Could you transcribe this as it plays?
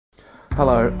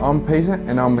Hello, I'm Peter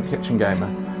and I'm the Kitchen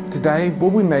Gamer. Today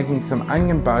we'll be making some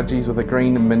onion bhajis with a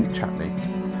green mint chutney.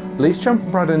 Let's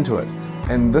jump right into it,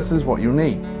 and this is what you'll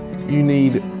need. You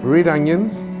need red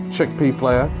onions, chickpea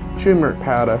flour, turmeric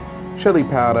powder, chili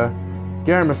powder,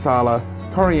 garam masala,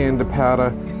 coriander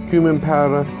powder, cumin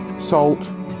powder,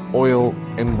 salt, oil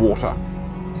and water.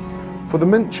 For the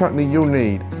mint chutney you'll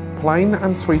need plain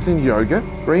unsweetened yogurt,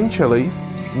 green chilies,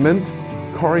 mint,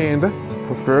 coriander,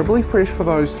 preferably fresh for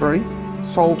those three,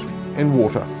 salt and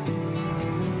water.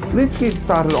 Let's get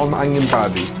started on the onion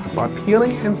bhajis by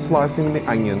peeling and slicing the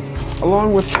onions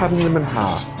along with cutting them in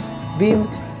half. Then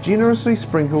generously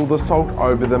sprinkle the salt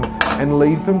over them and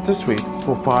leave them to sweat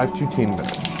for 5 to 10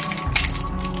 minutes.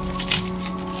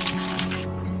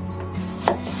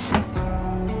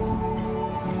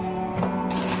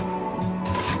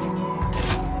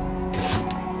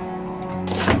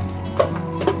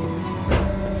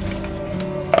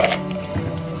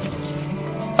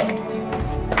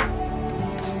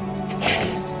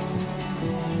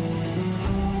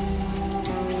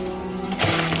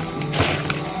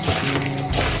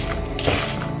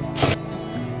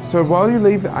 So while you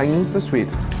leave the onions to sweat,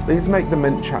 let's make the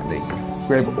mint chutney.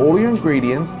 Grab all your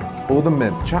ingredients for the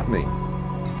mint chutney,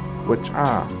 which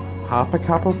are half a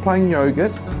cup of plain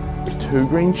yogurt, 2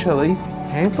 green chilies,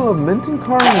 handful of mint and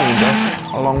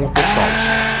coriander, along with the salt.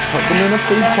 Put them in a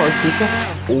food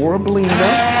processor or a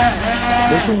blender.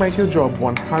 This will make your job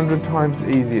 100 times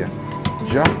easier.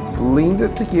 Just blend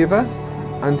it together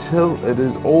until it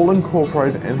is all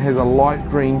incorporated and has a light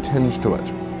green tinge to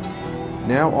it.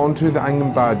 Now onto the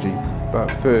onion bhajis, but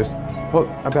first put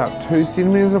about 2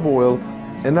 centimeters of oil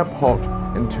in a pot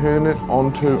and turn it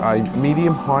onto a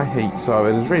medium-high heat so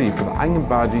it is ready for the onion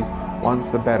bhajis once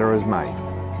the batter is made.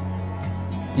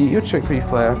 Get your chickpea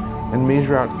flour and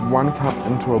measure out 1 cup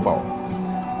into a bowl,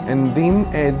 and then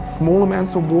add small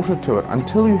amounts of water to it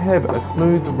until you have a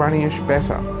smooth runnyish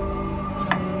batter.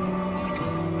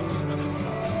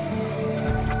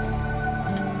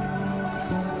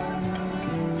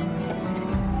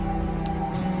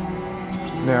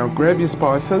 Now grab your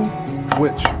spices,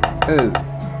 which is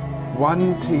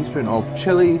 1 teaspoon of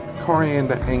chili,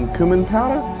 coriander and cumin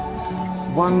powder,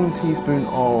 1 teaspoon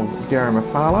of garam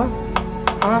masala,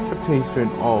 half a teaspoon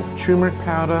of turmeric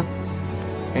powder,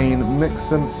 and mix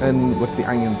them in with the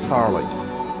onions thoroughly.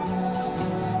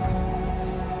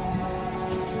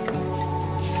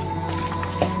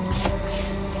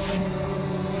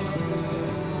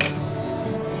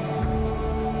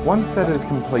 Once that is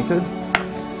completed,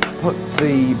 put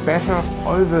the batter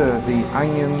over the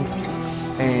onions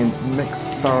and mix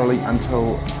thoroughly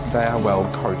until they are well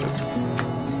coated.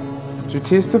 To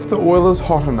test if the oil is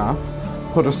hot enough,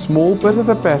 put a small bit of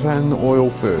the batter in the oil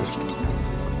first.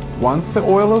 Once the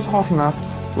oil is hot enough,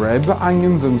 grab the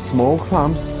onions in small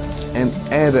clumps and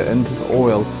add it into the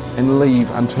oil and leave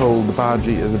until the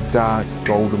bhaji is a dark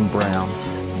golden brown.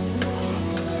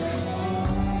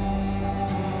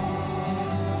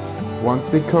 Once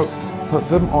they're cooked, put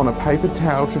them on a paper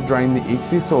towel to drain the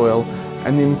excess oil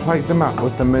and then plate them up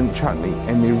with the mint chutney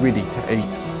and they're ready to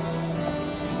eat.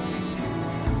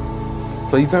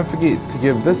 Please don't forget to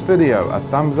give this video a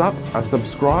thumbs up, a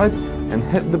subscribe and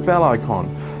hit the bell icon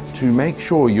to make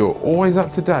sure you're always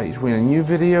up to date when a new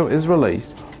video is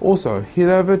released. Also head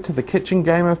over to the Kitchen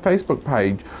Gamer Facebook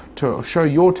page to show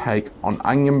your take on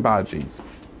onion bhajis.